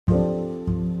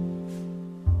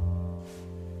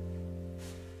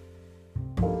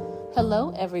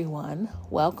Hello, everyone.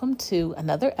 Welcome to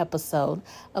another episode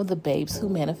of the Babes Who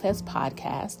Manifest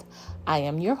podcast. I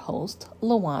am your host,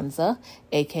 Lawanza,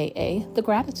 aka The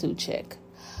Gratitude Chick.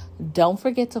 Don't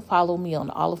forget to follow me on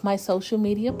all of my social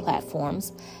media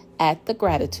platforms at The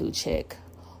Gratitude Chick.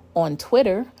 On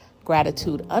Twitter,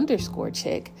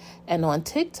 Gratitude_Chick, and on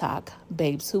TikTok,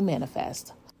 Babes Who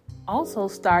Manifest. Also,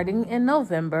 starting in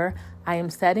November, I am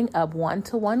setting up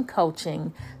one-to-one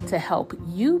coaching to help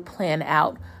you plan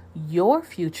out your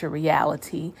future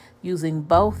reality using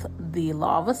both the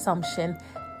law of assumption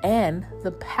and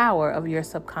the power of your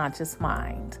subconscious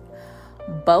mind.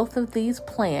 Both of these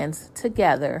plans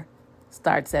together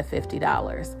starts at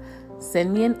 $50.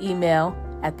 Send me an email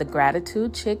at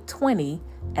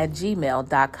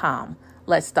thegratitudechick20@gmail.com.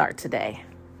 Let's start today.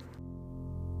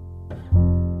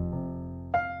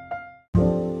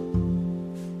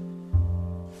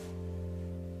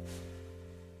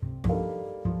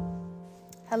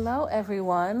 Hello,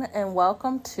 everyone, and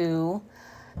welcome to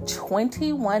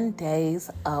 21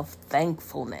 Days of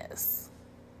Thankfulness.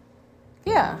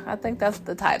 Yeah, I think that's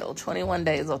the title, 21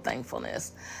 Days of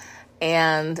Thankfulness.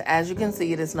 And as you can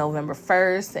see, it is November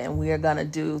 1st, and we are going to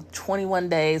do 21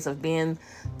 days of being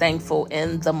thankful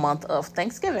in the month of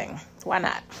Thanksgiving. Why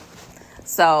not?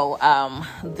 So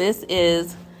this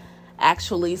is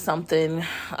actually something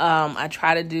I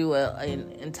try to do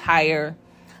an entire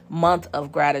month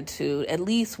of gratitude at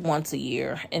least once a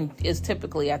year, and it's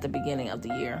typically at the beginning of the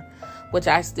year, which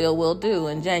I still will do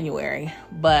in January.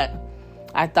 But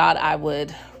I thought I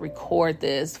would record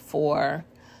this for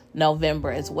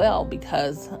November as well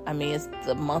because, it's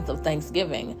the month of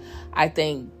Thanksgiving. I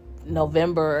think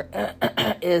November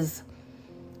is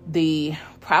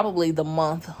probably the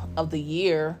month of the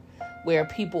year where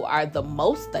people are the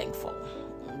most thankful.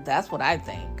 That's what I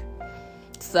think.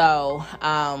 So,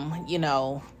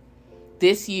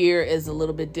 this year is a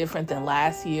little bit different than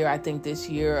last year. I think this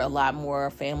year a lot more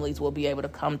families will be able to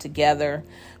come together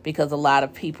because a lot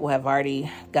of people have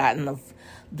already gotten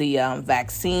the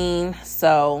vaccine.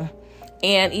 So,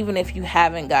 and even if you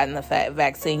haven't gotten the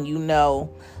vaccine, you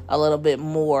know a little bit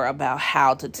more about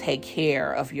how to take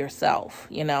care of yourself,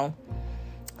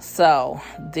 So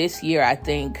this year I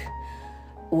think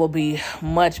will be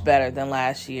much better than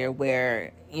last year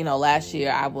where, last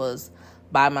year I was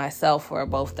by myself for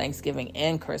both Thanksgiving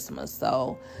and Christmas.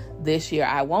 So this year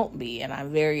I won't be. And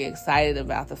I'm very excited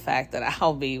about the fact that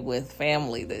I'll be with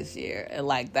family this year. And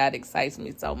that excites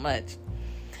me so much.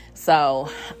 So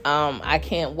I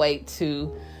can't wait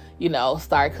to,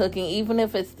 start cooking, even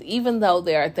though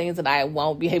there are things that I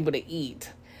won't be able to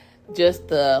eat. Just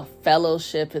the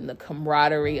fellowship and the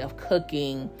camaraderie of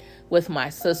cooking with my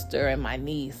sister and my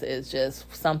niece is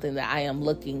just something that I am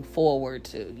looking forward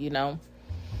to,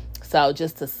 So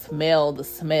just to smell the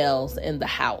smells in the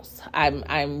house,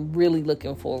 I'm really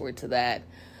looking forward to that.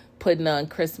 Putting on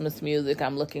Christmas music,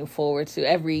 I'm looking forward to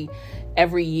every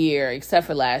year, except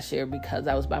for last year because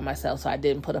I was by myself, so I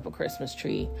didn't put up a Christmas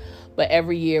tree. But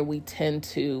every year we tend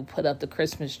to put up the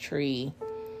Christmas tree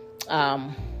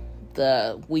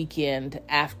the weekend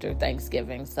after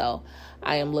Thanksgiving. So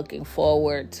I am looking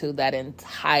forward to that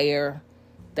entire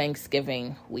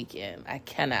Thanksgiving weekend. I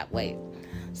cannot wait.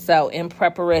 So in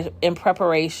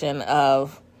preparation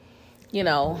of,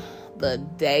 the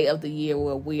day of the year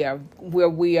where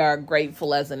we are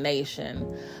grateful as a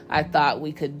nation, I thought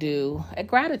we could do a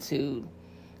gratitude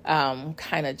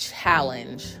kind of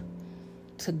challenge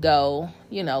to go,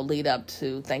 lead up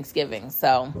to Thanksgiving.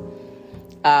 So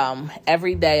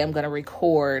every day I'm going to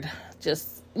record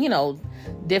just,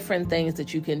 different things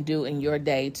that you can do in your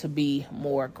day to be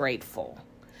more grateful.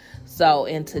 So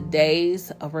in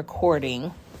today's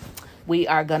recording, we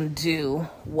are going to do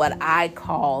what I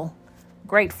call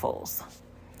gratefuls.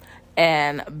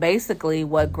 And basically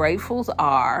what gratefuls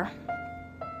are,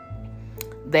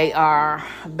 they are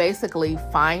basically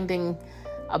finding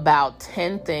about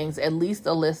 10 things, at least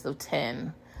a list of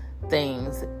 10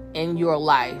 things in your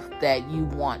life that you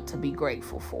want to be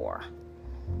grateful for.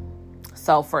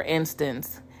 So for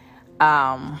instance,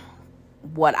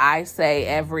 what I say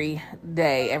every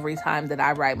day, every time that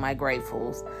I write my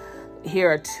gratefuls,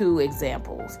 here are 2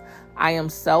 examples. I am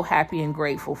so happy and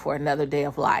grateful for another day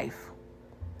of life.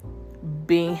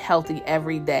 Being healthy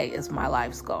every day is my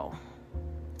life's goal.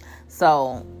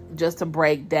 So just to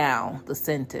break down the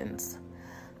sentence,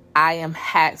 I am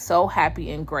so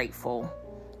happy and grateful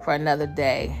for another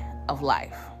day of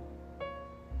life.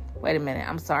 Wait a minute.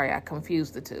 I'm sorry. I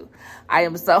confused the two. I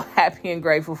am so happy and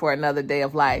grateful for another day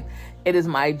of life. It is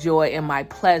my joy and my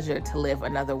pleasure to live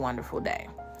another wonderful day.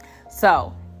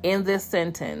 So in this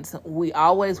sentence, we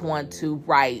always want to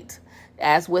write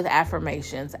As with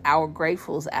affirmations, our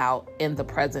grateful's out in the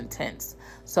present tense.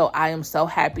 So I am so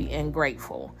happy and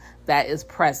grateful. That is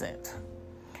present.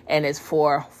 And it's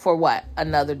for what?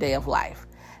 Another day of life.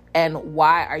 And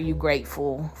why are you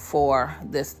grateful for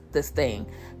this thing?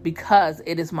 Because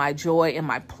it is my joy and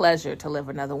my pleasure to live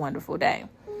another wonderful day.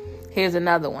 Here's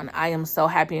another one. I am so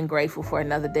happy and grateful for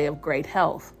another day of great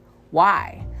health.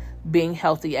 Why? Being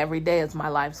healthy every day is my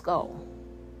life's goal.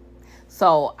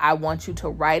 So I want you to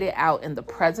write it out in the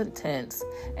present tense,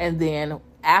 and then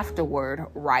afterward,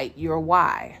 write your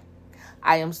why.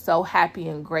 I am so happy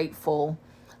and grateful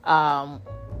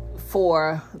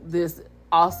for this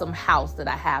awesome house that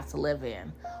I have to live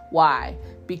in. Why?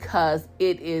 Because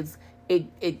it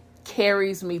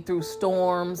carries me through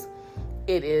storms.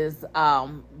 It is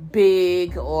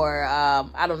big, or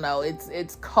I don't know,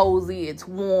 it's cozy, it's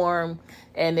warm,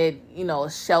 and it,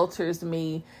 shelters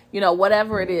me.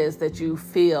 Whatever it is that you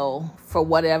feel for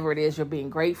whatever it is you're being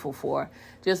grateful for,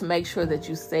 just make sure that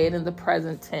you say it in the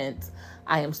present tense.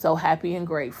 I am so happy and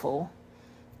grateful,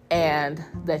 and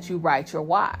that you write your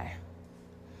why.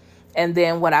 And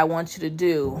then what I want you to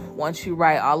do, once you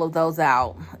write all of those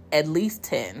out, at least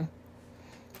 10,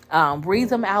 read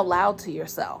them out loud to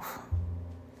yourself.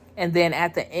 And then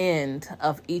at the end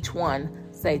of each one,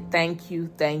 say thank you,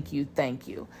 thank you, thank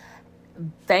you.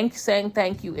 Saying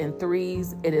thank you in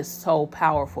threes, it is so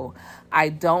powerful. I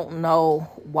don't know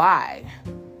why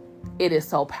it is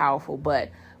so powerful,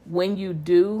 but when you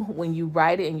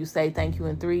write it and you say thank you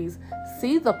in threes,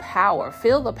 see the power,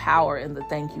 feel the power in the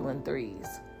thank you in threes.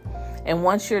 And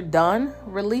once you're done,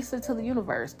 release it to the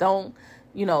universe. Don't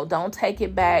take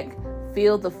it back.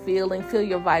 Feel the feeling, feel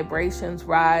your vibrations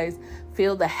rise,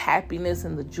 feel the happiness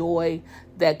and the joy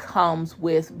that comes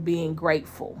with being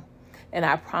grateful. And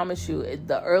I promise you,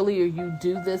 the earlier you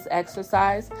do this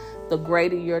exercise, the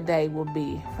greater your day will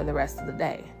be for the rest of the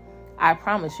day. I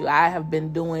promise you, I have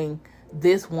been doing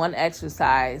this one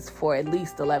exercise for at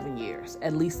least 11 years.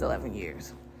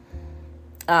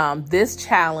 This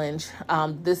challenge,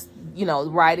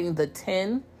 writing the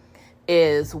 10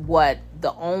 is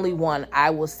the only one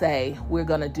I will say we're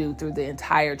going to do through the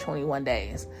entire 21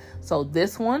 days. So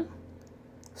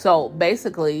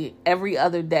basically every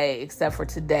other day except for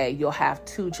today, you'll have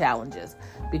 2 challenges,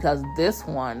 because this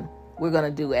one we're going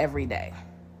to do every day,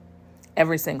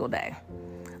 every single day.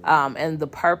 And the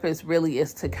purpose really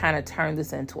is to kind of turn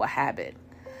this into a habit.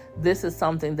 This is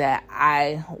something that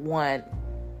I want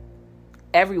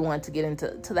everyone to get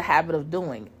into the habit of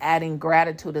doing, adding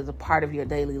gratitude as a part of your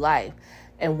daily life.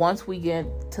 And once we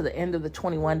get to the end of the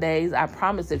 21 days, I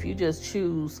promise if you just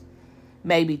choose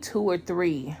maybe 2 or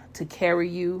 3 to carry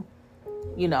you,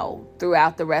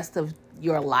 throughout the rest of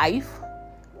your life,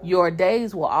 your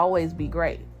days will always be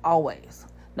great. Always.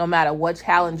 No matter what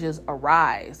challenges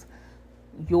arise,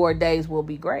 your days will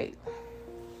be great.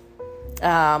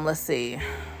 Let's see.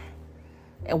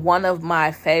 And one of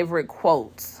my favorite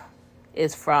quotes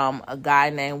is from a guy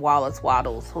named Wallace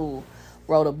Wattles, who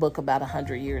wrote a book about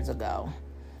 100 years ago.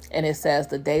 And it says,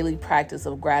 the daily practice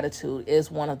of gratitude is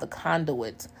one of the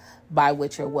conduits by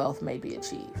which your wealth may be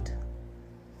achieved.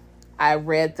 I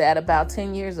read that about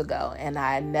 10 years ago, and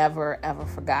I never, ever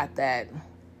forgot that.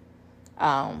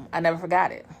 I never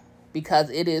forgot it, because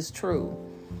it is true.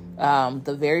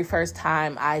 The very first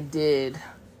time I did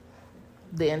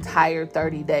the entire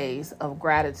 30 days of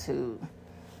gratitude,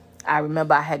 I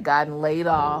remember I had gotten laid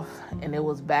off, and it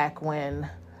was back when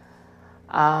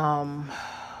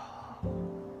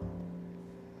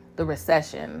the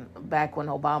recession, back when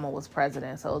Obama was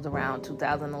president. So it was around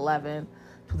 2011,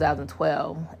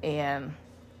 2012, and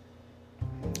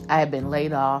I had been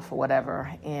laid off or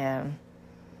whatever, and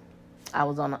I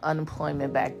was on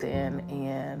unemployment back then,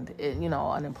 and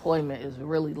unemployment is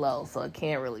really low, so it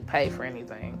can't really pay for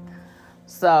anything.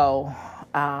 So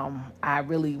I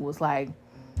really was like,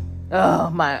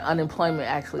 my unemployment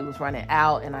actually was running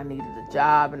out, and I needed a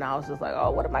job, and I was just like,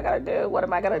 what am I going to do? What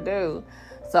am I going to do?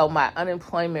 So my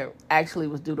unemployment actually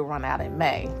was due to run out in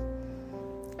May,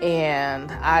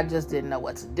 and I just didn't know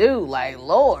what to do, like,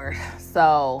 Lord.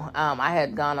 So I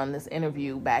had gone on this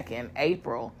interview back in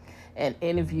April, and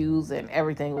interviews and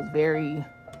everything was very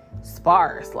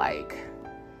sparse, like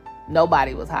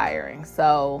nobody was hiring.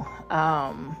 So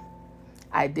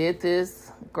I did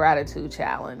this gratitude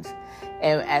challenge.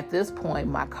 And at this point,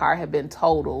 my car had been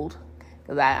totaled,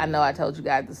 because I know I told you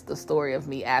guys the story of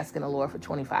me asking the Lord for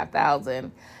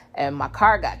 $25,000, and my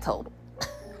car got totaled.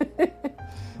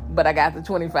 But I got the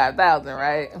 $25,000,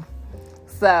 right?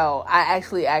 So I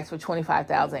actually asked for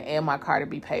 $25,000 and my car to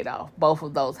be paid off. Both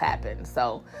of those happened.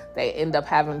 So they end up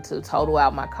having to total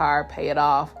out my car, pay it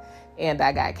off, and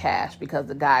I got cash, because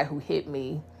the guy who hit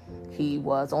me he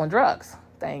was on drugs.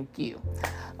 Thank you.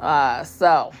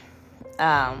 So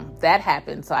that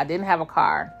happened. So I didn't have a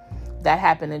car. That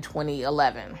happened in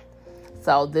 2011.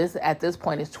 So at this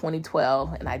point is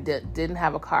 2012, and I didn't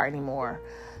have a car anymore.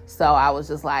 So I was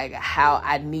just like,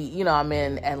 I'm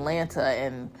in Atlanta,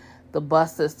 and the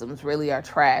bus systems really are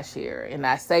trash here. And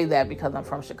I say that because I'm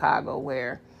from Chicago,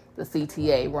 where the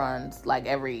CTA runs like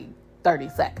every 30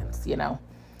 seconds,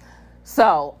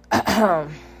 So,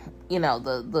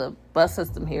 the bus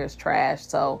system here is trash.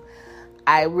 So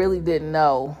I really didn't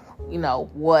know,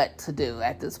 what to do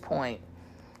at this point.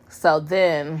 So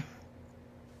then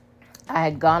I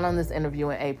had gone on this interview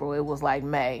in April. It was like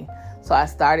May. So I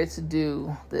started to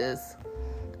do this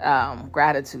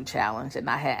gratitude challenge. And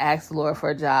I had asked the Lord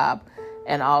for a job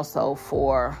and also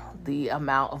for the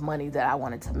amount of money that I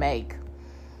wanted to make.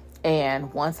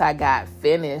 And once I got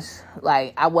finished,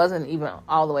 I wasn't even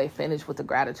all the way finished with the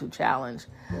gratitude challenge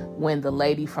when the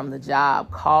lady from the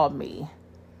job called me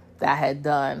that I had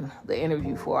done the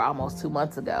interview for almost 2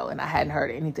 months ago, and I hadn't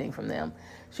heard anything from them.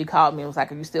 She called me and was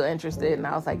like, "Are you still interested?" And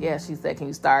I was like, "Yeah." She said, "Can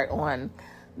you start on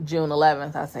June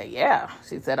 11th?" I said, "Yeah."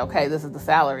 She said, "Okay, this is the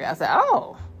salary." I said,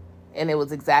 "Oh." And it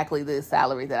was exactly the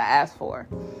salary that I asked for.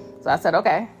 So I said,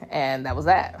 "Okay." And that was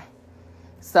that.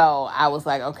 So I was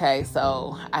like, okay,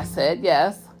 so I said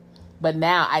yes, but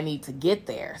now I need to get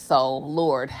there. So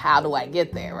Lord, how do I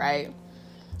get there, right?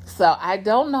 So I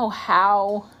don't know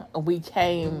how we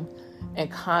came in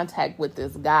contact with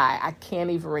this guy. I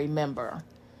can't even remember.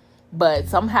 But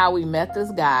somehow we met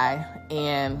this guy,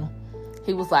 and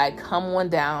he was like, "Come on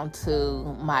down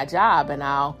to my job and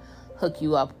I'll hook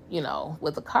you up,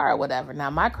 with a car or whatever." Now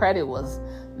my credit was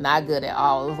not good at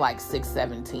all. It was like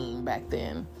 617 back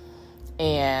then.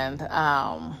 And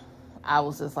I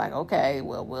was just like, okay,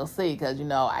 well, we'll see, because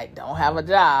I don't have a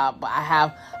job, but I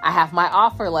have my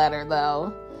offer letter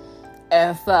though.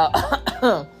 And so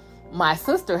my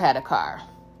sister had a car,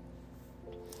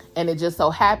 and it just so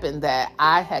happened that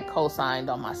I had co-signed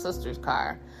on my sister's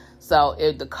car. So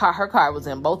her car was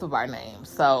in both of our names.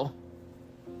 So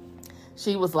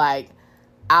she was like,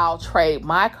 "I'll trade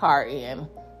my car in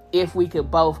if we could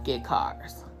both get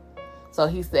cars." So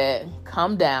he said,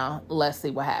 "Come down, let's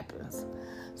see what happens."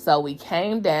 So we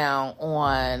came down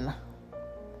on,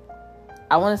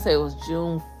 I want to say it was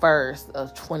June 1st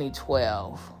of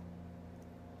 2012.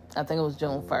 I think it was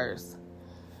June 1st.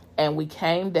 And we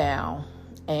came down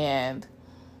and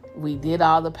we did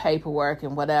all the paperwork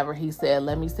and whatever. He said,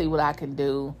 "Let me see what I can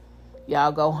do.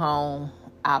 Y'all go home.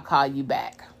 I'll call you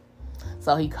back."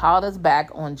 So he called us back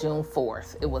on June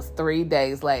 4th. It was 3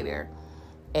 days later.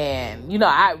 And,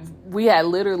 we had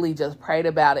literally just prayed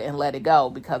about it and let it go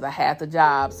because I had the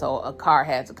job, so a car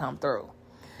had to come through.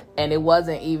 And it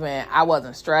wasn't even, I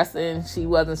wasn't stressing, she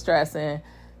wasn't stressing.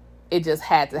 It just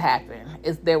had to happen.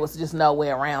 There was just no way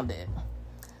around it.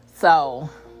 So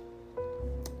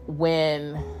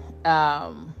when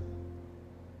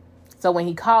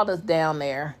he called us down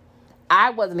there, I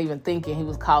wasn't even thinking he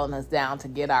was calling us down to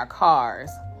get our cars.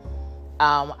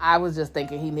 I was just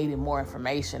thinking he needed more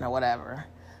information or whatever.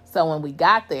 So when we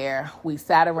got there, we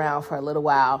sat around for a little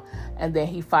while, and then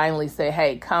he finally said,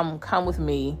 "Hey, come with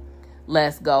me.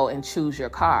 Let's go and choose your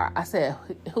car." I said,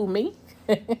 "Who, me?"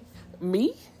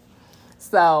 Me?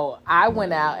 So I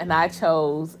went out and I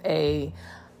chose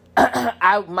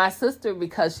my sister,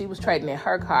 because she was trading in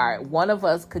her car. One of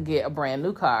us could get a brand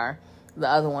new car. The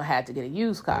other one had to get a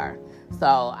used car. So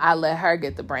I let her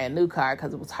get the brand new car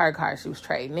because it was her car she was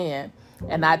trading in.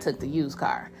 And I took the used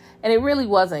car. And it really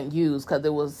wasn't used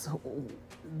because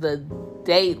the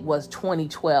date was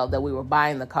 2012 that we were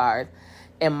buying the cars.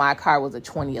 And my car was a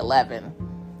 2011.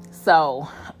 So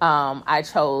I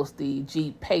chose the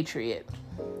Jeep Patriot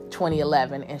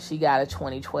 2011, and she got a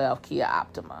 2012 Kia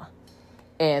Optima.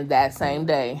 And that same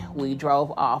day, we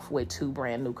drove off with 2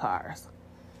 brand new cars.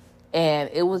 And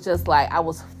it was just like, I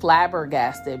was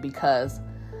flabbergasted because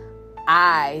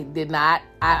I did not,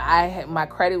 my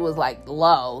credit was like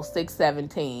low,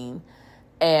 617,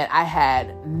 and I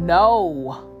had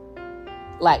no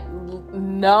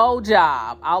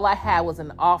job. All I had was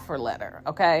an offer letter,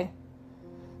 okay?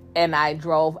 And I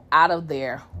drove out of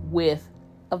there with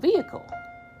a vehicle.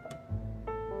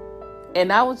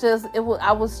 And I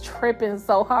was tripping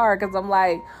so hard because I'm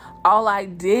like, all I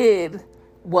did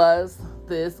was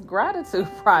this gratitude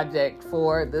project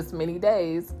for this many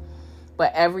days.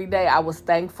 But every day I was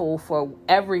thankful for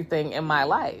everything in my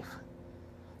life.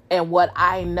 And what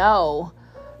I know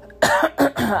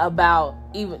about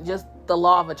even just the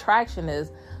law of attraction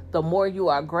is the more you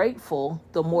are grateful,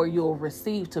 the more you'll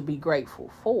receive to be grateful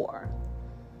for.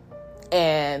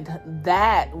 And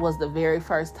that was the very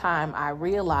first time I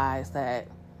realized that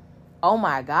oh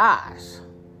my gosh,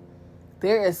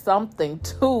 there is something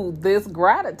to this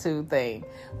gratitude thing.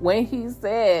 When he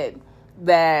said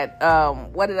that,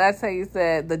 what did I say? He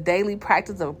said the daily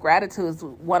practice of gratitude is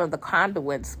one of the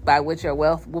conduits by which your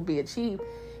wealth will be achieved.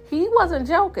 He wasn't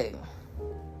joking,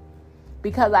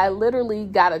 because I literally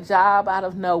got a job out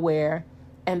of nowhere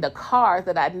and a car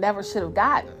that I never should have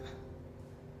gotten.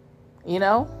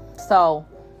 So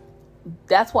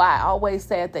that's why I always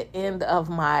say at the end of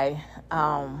my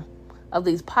of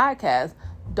these podcasts,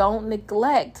 don't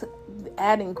neglect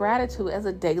adding gratitude as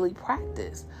a daily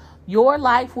practice. Your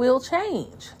life will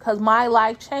change, because my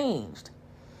life changed.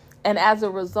 And as a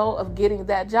result of getting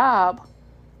that job,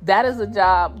 that is a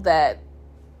job that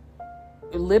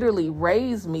literally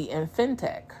raised me in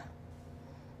fintech.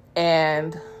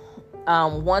 And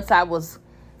once I was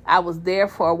there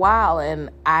for a while, and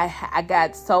I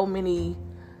got so many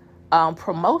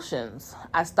promotions.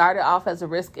 I started off as a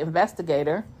risk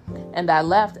investigator, and I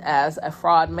left as a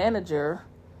fraud manager,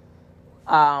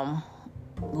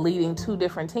 leading 2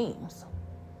 different teams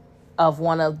of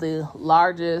one of the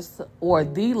largest, or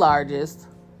the largest,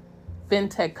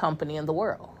 fintech company in the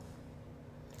world.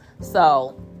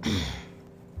 So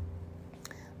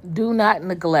do not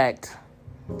neglect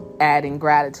adding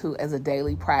gratitude as a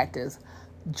daily practice.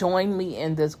 Join me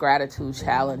in this gratitude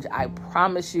challenge. I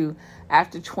promise you,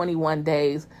 after 21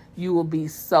 days, you will be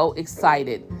so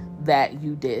excited that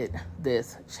you did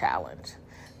this challenge.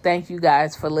 Thank you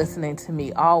guys for listening to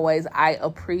me always. I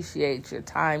appreciate your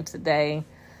time today.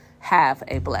 Have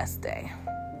a blessed day.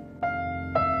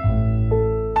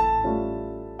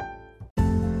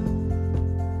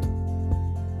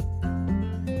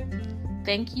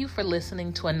 Thank you for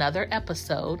listening to another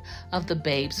episode of the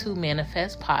Babes Who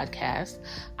Manifest podcast.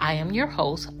 I am your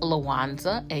host,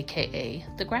 Lawanza, aka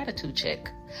The Gratitude Chick.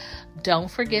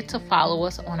 Don't forget to follow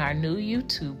us on our new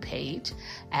YouTube page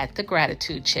at The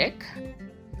Gratitude Chick.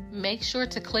 Make sure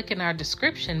to click in our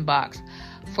description box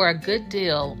for a good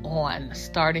deal on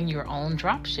starting your own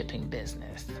dropshipping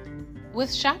business with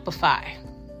Shopify.